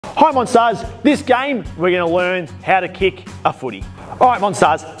Hi Monstars, this game we're going to learn how to kick a footy. Alright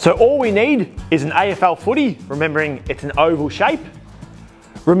Monstars, so all we need is an AFL footy, remembering it's an oval shape.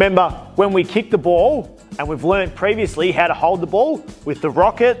 Remember when we kick the ball, and we've learned previously how to hold the ball with the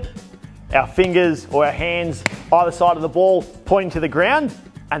rocket, our fingers or our hands either side of the ball pointing to the ground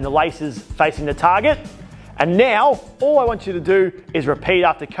and the laces facing the target. And now all I want you to do is repeat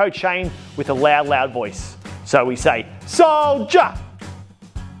after Coach Shane with a loud voice. So we say, soldier,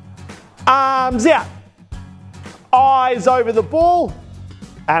 arms out, eyes over the ball,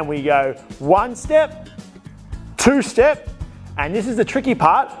 and we go 1 step, 2 step, and this is the tricky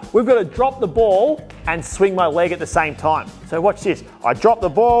part. We've got to drop the ball and swing my leg at the same time. So watch this. I drop the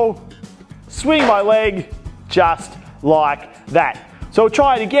ball, swing my leg, just like that. So we'll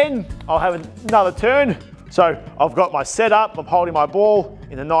try it again. I'll have another turn. So I've got my setup. I'm holding my ball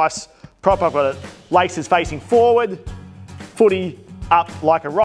in a nice prop. I've got it laces facing forward, footy up like a rock.